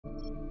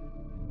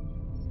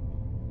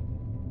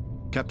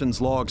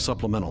Captain's log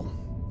supplemental.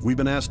 We've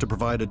been asked to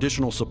provide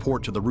additional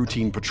support to the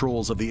routine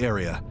patrols of the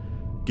area.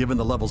 Given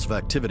the levels of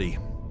activity,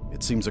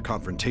 it seems a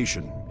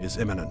confrontation is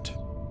imminent.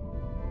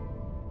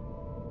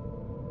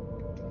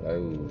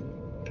 Oh,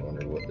 I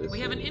wonder what this is. We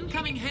have an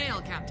incoming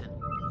hail, Captain.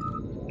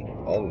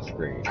 On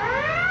screen.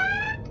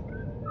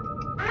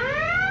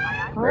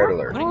 Red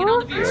alert. Putting it on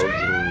the view Shields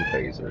screen. and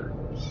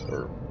phasers,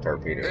 or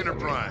torpedoes.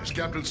 Enterprise,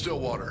 Captain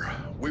Stillwater.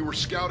 We were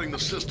scouting the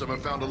system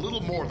and found a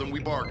little more than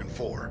we bargained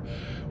for.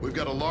 We've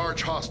got a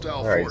large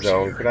hostile force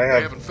so here. could I They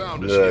have haven't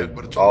found us the yet,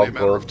 but it's all only a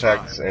matter of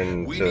Vortex time.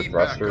 into We need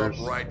backup thrusters?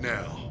 right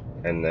now.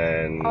 And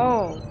then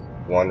Oh.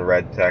 one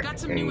red tech Got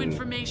some new and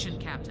information,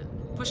 Captain.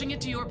 Pushing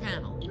it to your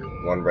panel.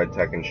 one red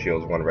tech and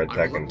shields, one red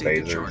tech and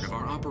phasers. Of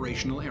our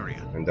operational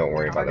area. And don't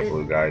worry about the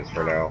blue guys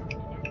for now.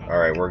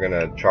 Alright, we're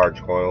gonna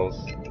charge coils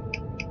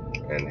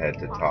and head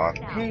to top.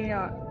 Hey,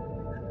 I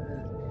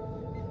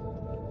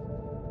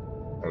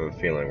have a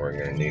feeling we're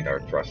gonna need our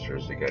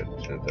thrusters to get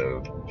to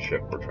the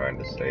ship we're trying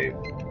to save.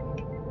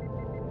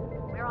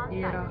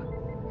 yeah.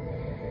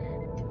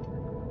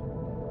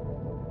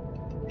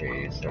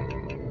 Okay, some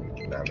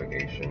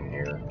navigation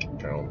here.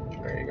 No,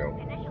 there you go.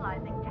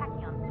 Initializing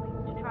tachyon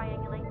suite to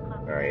triangulate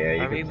closer. Alright,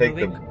 yeah, Are we you can take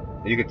moving?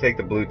 you could take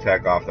the blue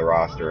tech off the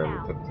roster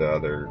and put the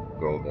other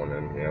gold one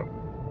in, yep.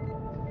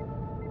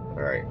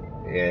 Alright.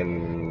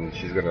 And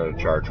she's gonna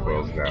charge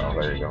coils now.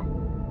 There you go.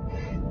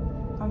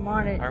 I'm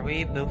on it. Are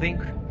we moving?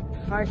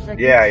 5 seconds.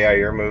 Yeah,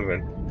 you're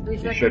moving. 3 You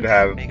seconds. should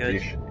have.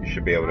 Because- You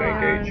should be able to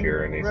engage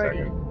here any ready.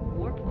 second.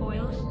 Warp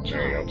coils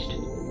There you charged.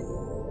 go.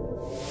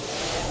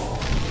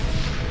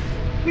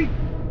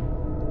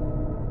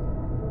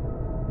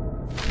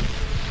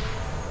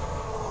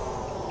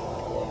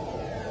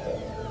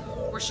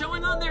 We're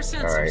showing on their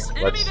sensors. Alright,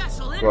 Enemy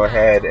vessel let's inbound. go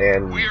ahead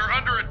and We are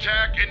under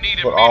attack and need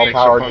put all immediate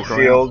power to support.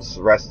 shields,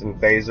 rest in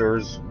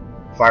phasers,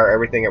 fire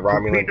everything at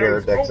Romulan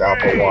Garridex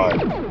Alpha 1.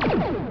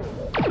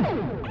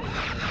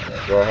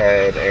 Go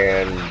ahead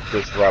and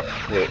disrupt,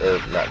 or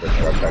not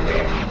disrupt, I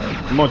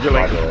mean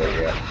Modulate.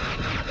 yeah.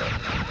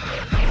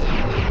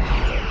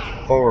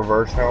 Full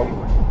reverse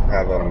helm,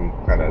 have them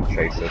kind of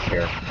chase us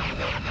here.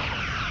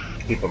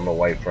 Keep them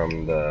away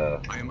from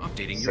the I am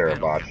updating your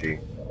panel. Suribachi.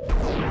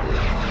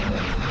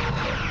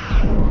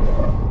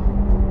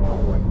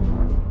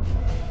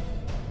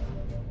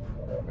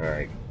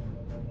 Alright.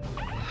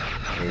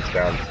 He's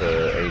down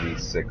to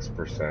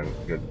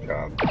 86%. Good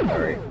job.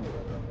 Alright.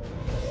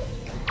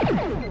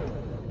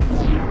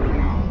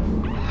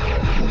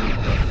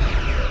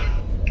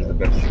 Do the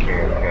best you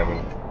can, Kevin.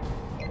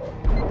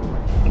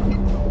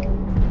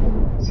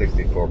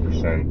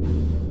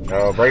 64%.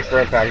 Oh, brace for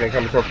impact,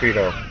 incoming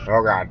torpedo.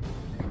 Oh god.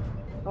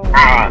 Oh,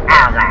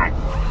 God.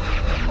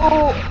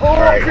 oh,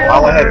 Alright, okay,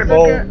 while ahead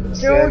full, okay.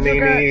 send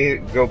Mimi,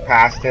 go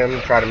past him,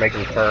 try to make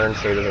him turn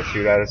so he doesn't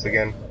shoot at us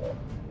again.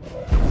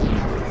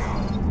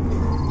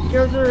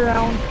 Shields are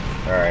down.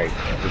 Alright,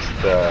 just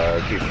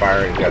keep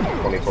firing, you got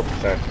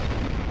 24%.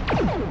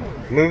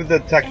 Move the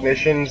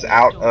technicians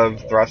out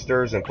of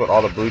thrusters and put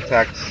all the blue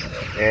techs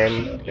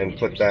in and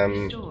put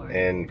them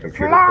in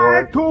computer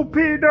Fly, core.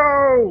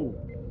 torpedo!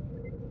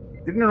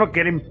 Didn't look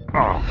at him.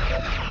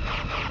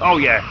 Oh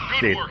yeah,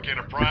 Good did. work,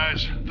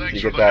 Enterprise. Thanks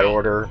You for get the that help.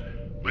 order,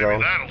 Maybe Joe?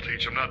 that'll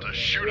teach them not to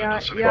shoot Yeah, at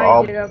us yeah, anymore.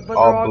 all, yeah, but they're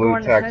all all blue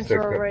going to techs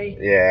sensor are, array.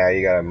 yeah,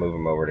 you gotta move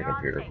them over to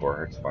computer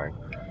core, it's fine.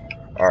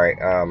 Alright,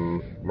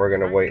 we're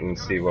gonna wait and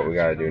see what we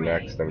gotta do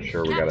next. I'm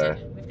sure we gotta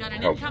Captain, we've got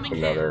an help incoming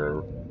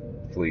another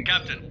fleet.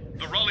 Captain,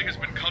 the Raleigh has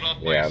been cut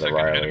off by Yeah, a the second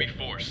Raleigh. enemy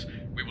force.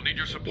 We will need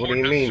your support What do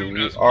you as mean? soon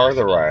You as are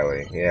the possible.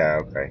 Riley. Yeah,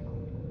 okay.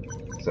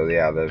 So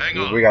yeah, Hang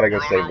on, we gotta go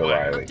we're on save our the way.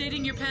 Riley.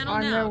 Updating your panel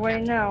On now. their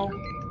way now.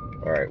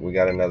 Alright, we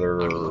got I another,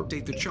 will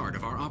update the chart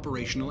of our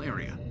operational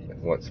area.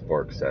 what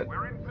Spork said.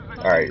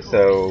 Alright,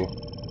 so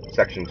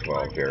section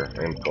 12 here,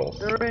 impulse.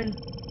 They're in.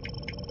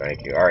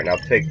 Thank you. Alright, now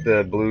take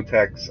the blue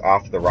techs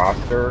off the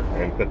roster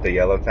and put the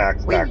yellow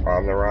techs back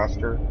on the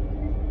roster.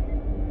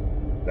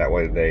 That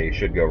way they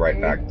should go right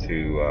back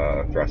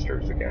to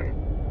thrusters again.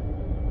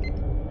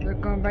 They're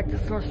going back to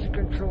thruster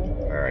control.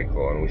 Alright,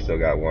 cool. And we still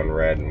got one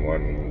red and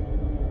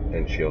one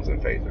in shields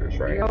and phasers,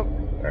 right? Yep.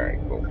 Alright,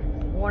 cool.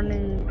 One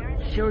in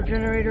shield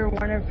generator,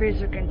 one in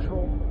phaser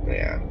control.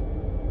 Yeah.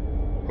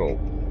 Cool.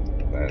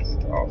 That's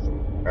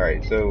awesome.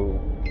 Alright, so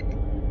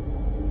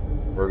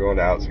we're going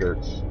to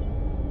outskirts.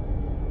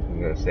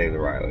 I'm gonna save the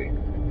Riley.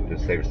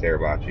 Just save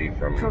Suribachi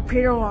from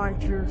Torpedo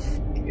launchers.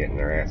 getting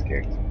their ass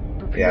kicked.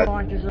 Torpedo Yeah.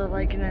 launchers are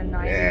like in a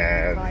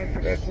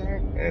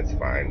 95%. It's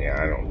fine.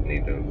 Yeah, I don't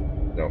need to.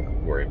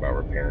 Don't worry about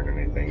repairing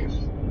anything.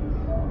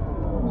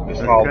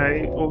 Just haul,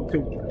 Okay,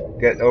 okay.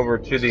 get over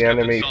to This the is Captain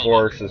enemy Sullivan.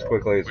 force as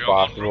quickly as We are en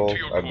route possible. to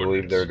your I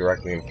believe they're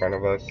directly in front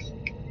of us.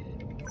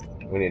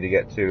 We need to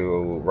get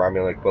to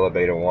Romulan Aquila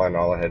Beta 1,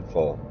 all ahead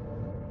full.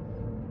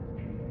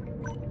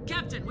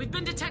 Captain, we've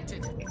been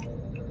detected.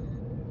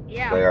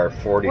 Yeah. They are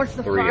What's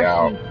the 43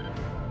 out.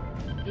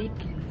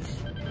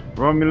 Beacons.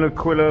 Romula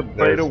Aquila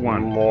There's Beta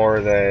 1. more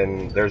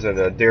than... There's a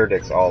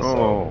Deerdix also.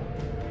 Oh.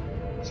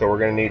 So we're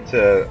going to need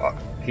to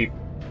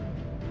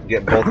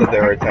get both of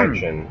their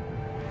attention.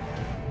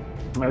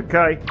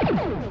 Okay.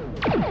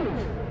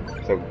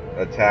 So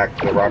attack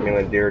the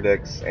Romulan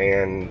Deerdix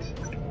and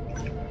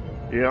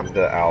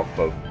the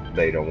Alpha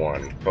Beta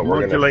 1. But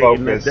we're gonna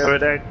focus.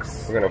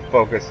 We're gonna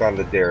focus on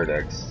the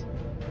Deerdix.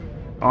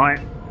 Alright.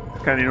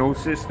 Scanning all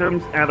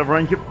systems out of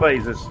range of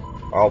phasers.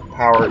 All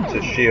power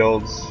to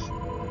shields.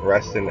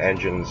 Rest in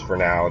engines for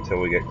now until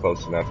we get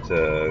close enough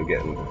to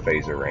get into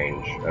phaser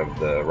range of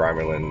the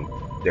Romulan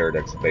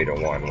Deerdix Beta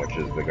 1, which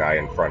is the guy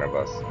in front of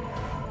us.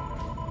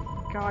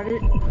 Got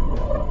it.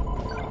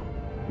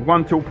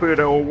 One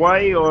torpedo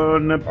away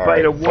on the Alright,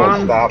 Beta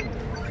 1. Stop.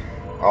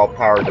 All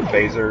power to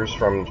phasers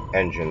from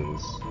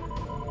engines.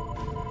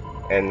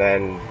 And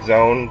then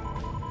zone,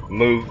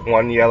 move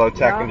one yellow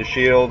tech into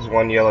shields,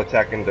 one yellow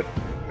tech into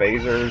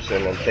phasers,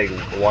 and then take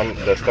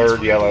the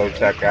third yellow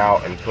tech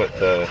out and put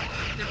the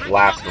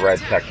last red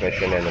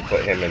technician in and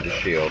put him into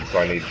shields. So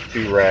I need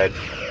 2 red,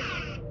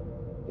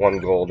 1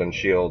 gold in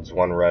shields,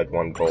 1 red,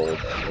 1 gold in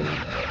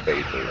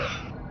phasers.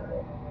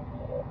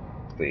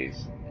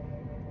 Please.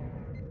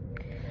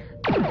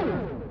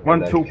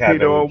 One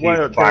torpedo away.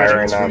 Keep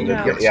firing on the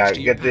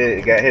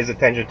get his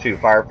attention too.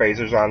 Fire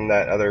phasers on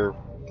that other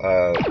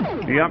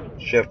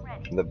ship,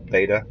 the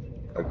Beta,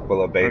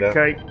 Aquila Beta.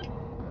 Okay.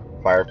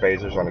 Fire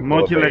phasers on Aquila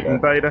Modulating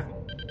Beta.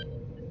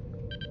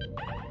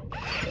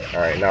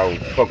 Alright, now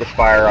focus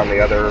fire on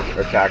the other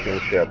attacking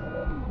ship.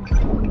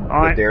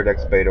 The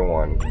Deerdix Beta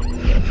 1.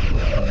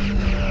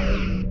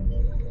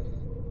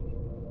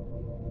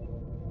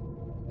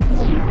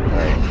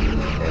 Alright,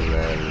 and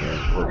then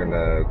we're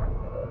gonna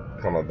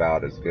come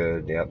about as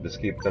good. Yep,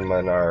 just keep them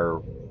in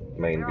our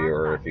main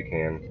viewer if you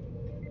can.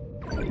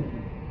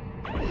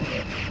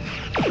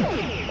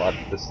 Watch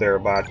the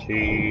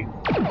Suribachi.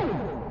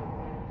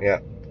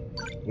 Yep.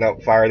 No,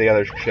 fire the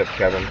other ship,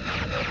 Kevin.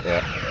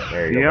 Yeah,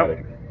 there you go,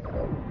 buddy.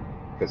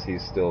 Because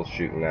he's still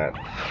shooting at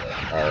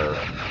our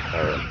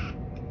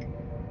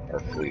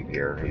fleet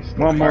here. He's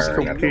still one more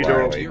firing at the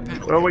torpedo. Raleigh.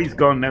 Oh, he's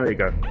gone. There we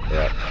go.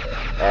 Yeah.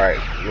 Alright,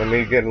 let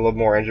me get a little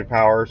more engine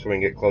power so we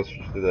can get closer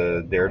to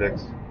the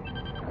Deerdix.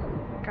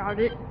 Got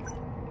it.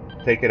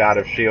 Take it out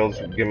of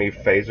shields. Give me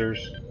phasers.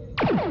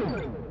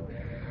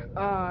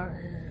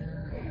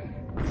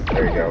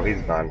 There you go.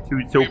 He's gone.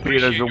 2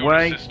 torpedoes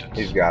away.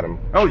 He's got him.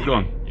 Oh, he's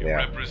gone.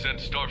 Yeah. Represent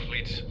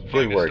Starfleet's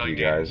Good work, you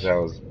ideas.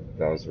 guys.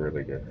 That was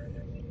really good.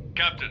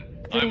 Captain,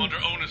 I'm under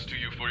onus to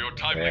you for your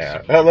timely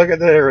support. Oh, look at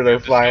they're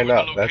We've flying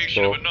discovered up. the That's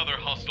location cool. of another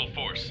hostile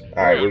force.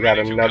 Alright, we got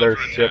Ready to another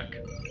counterattack.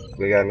 ship.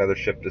 We got another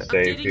ship to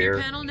save Updating your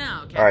here. panel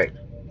now, Captain. Alright,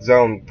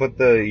 zone. Put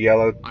the I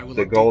will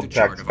the update gold the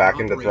chart text of back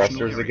our into operational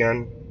thrusters area.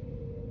 again.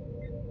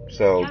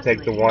 So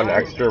take the one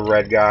extra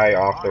red guy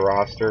off the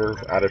roster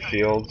out of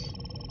shields,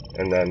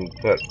 and then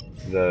put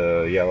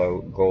the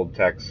yellow gold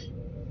text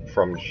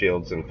from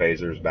shields and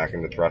phasers back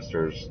into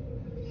thrusters.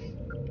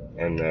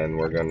 And then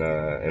we're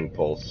gonna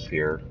impulse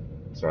here.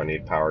 So I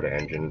need power to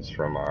engines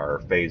from our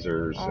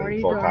phasers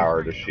and full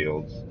power to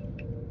shields.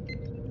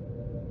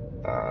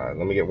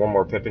 Let me get one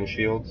more pip in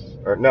shields.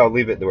 Or no,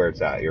 leave it where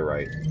it's at. You're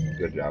right.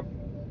 Good job.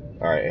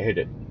 Alright, hit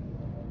it.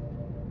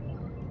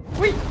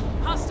 Wait!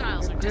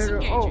 Hostiles are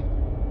disengaging.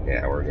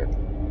 Yeah, we're good.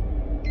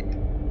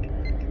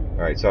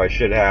 Alright, so I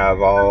should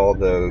have all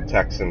the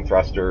techs and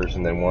thrusters,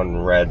 and then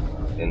 1 red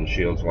in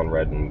shields, 1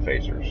 red in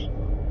phasers.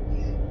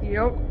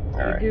 Yep,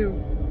 I do.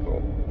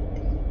 Cool.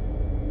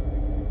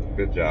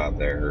 Good job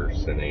there,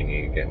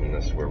 Sinini, getting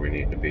us where we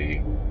need to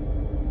be.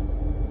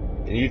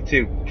 And you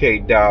too,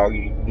 K-Dog,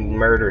 you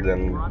murdered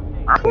them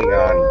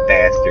Klingon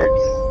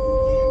bastards.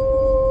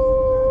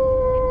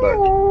 But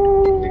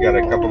we got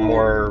a couple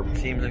more.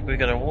 Seems like we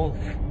got a wolf.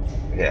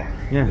 Yeah.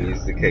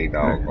 He's the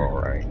K-Dog,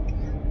 alright.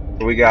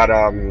 So we got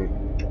a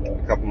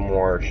couple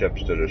more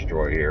ships to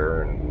destroy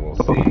here, and we'll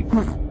see.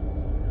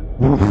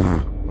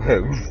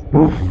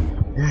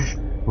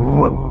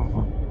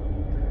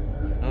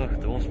 Oh,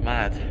 the wolf's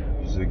mad.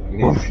 He's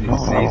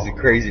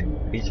crazy.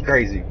 He's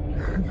crazy.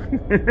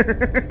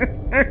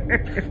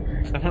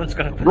 Someone's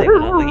gonna put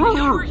him on a leash.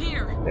 Over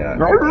here. Yeah,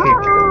 keep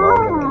him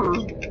on the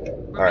leash.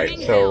 Alright,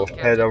 so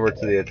head over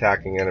to the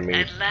attacking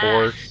enemy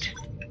force.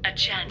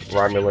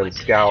 Romulan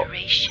scout.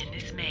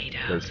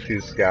 There's 2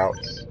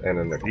 scouts and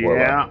an Aquila.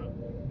 Yeah.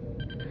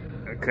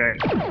 Okay.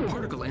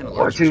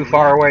 We're too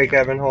far away,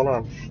 Kevin. Hold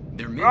on.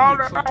 There may be a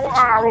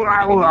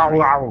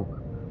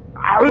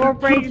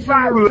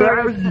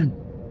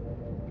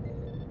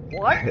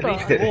What the?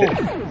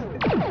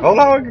 Hold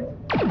on.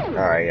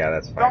 Alright, yeah,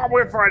 that's fine.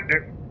 We're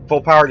fighting.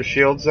 Full power to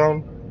shield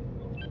zone.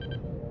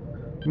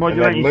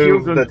 Modulating and then move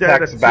shields the and data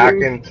text back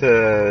too.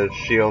 into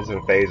shields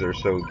and phasers.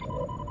 So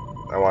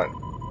I want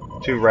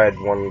 2 red,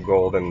 1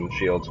 gold in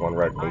shields, 1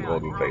 red, 1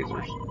 gold in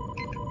phasers.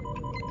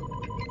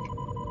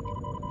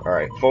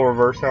 Alright, full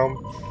reverse helm.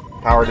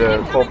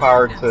 Full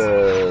power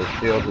to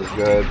shields is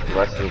good.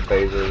 Rest in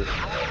phasers.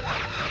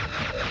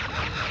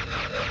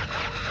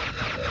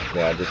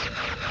 Yeah, just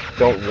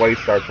don't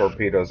waste our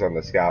torpedoes on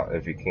the scout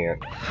if you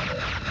can't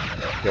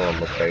kill them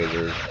with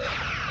phasers.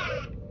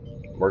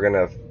 We're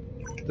gonna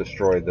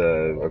destroy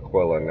the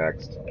Aquila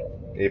next.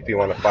 If you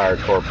want to fire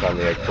torps on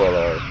the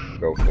Aquila,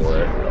 go for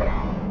it.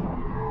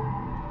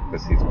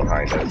 because he's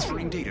behind us.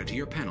 Transferring data to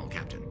your panel,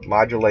 Captain.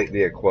 Modulate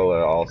the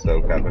Aquila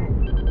also,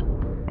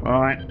 Kevin.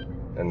 Alright.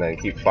 And then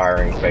keep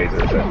firing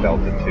phasers at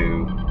Delta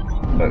 2,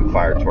 but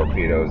fire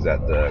torpedoes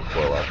at the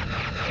Aquila.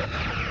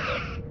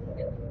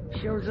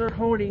 Shields are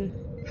holding.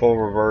 Full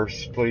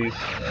reverse, please.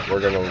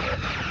 We're gonna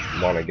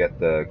want to get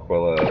the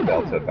Aquila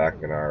Delta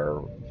back in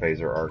our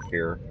phaser arc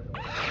here.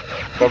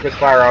 Focus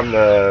fire on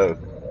the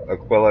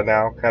Aquila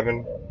now,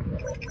 Kevin.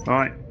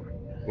 Alright.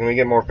 Can we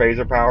get more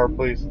phaser power,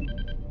 please?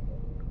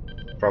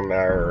 From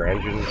our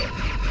engines?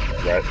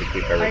 Right, to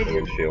keep everything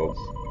in shields.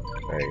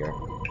 There you go.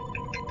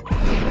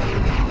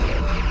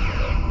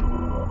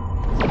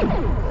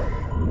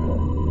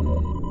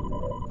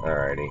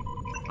 Alrighty.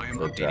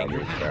 Good job,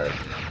 these guys.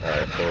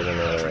 Alright, so we're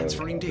gonna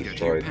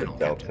destroy the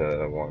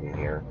Delta 1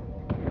 here.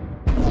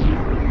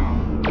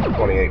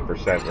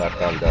 28%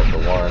 left on Delta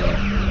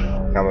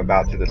 1. Come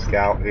about to the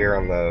scout here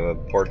on the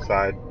port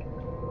side.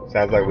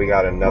 Sounds like we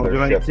got another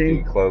ship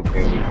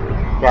decloaking.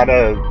 Try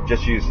to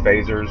just use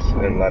phasers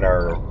and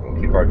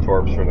keep our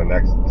torps for the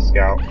next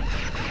scout.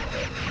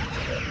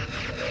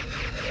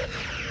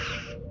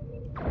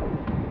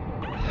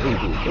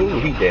 Ooh,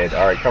 he did.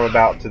 Alright, come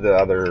about to the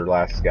other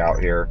last scout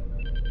here.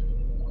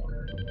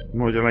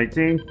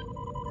 Modulating.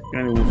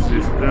 Scanning all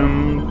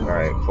systems.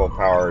 Alright, full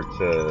power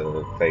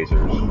to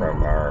phasers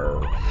from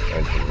our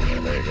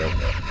engine. There you go.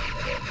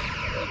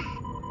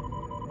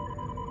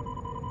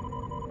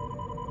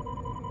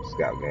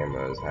 Scout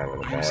Gamma is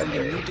having a bad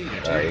day.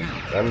 Alright,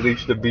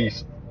 unleash the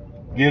beast.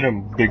 Get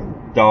him, big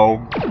dog.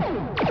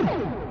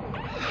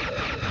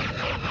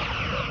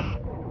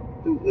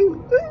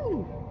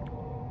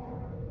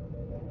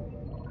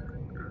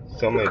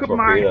 So many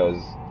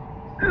torpedoes.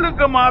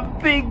 Look at my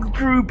big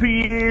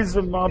droopy ears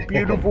and my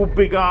beautiful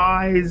big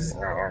eyes.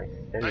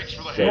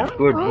 Good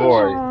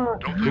boy.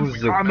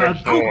 I'm a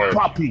good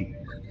puppy.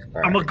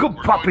 I'm a good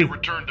puppy.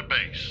 Return to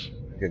base.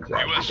 Good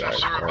job, you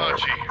guys.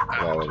 Right.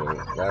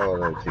 That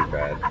wasn't too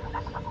bad.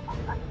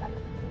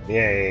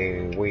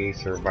 Yay, we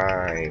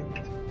survived.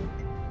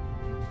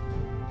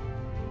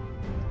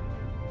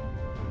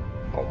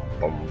 Boom,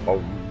 boom,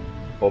 boom.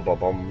 Boom, boom,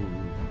 boom.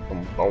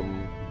 Boom, boom.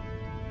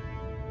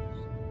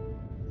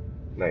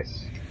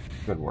 Nice.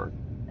 Good work.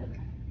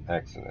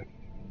 Excellent.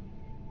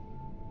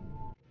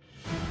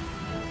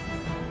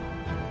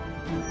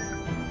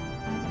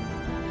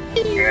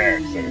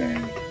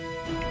 Excellent.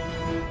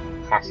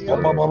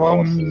 Hostile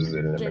forces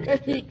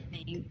eliminated.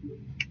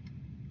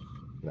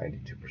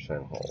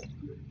 92% hull.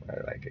 I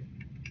like it.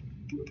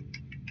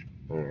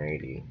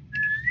 180.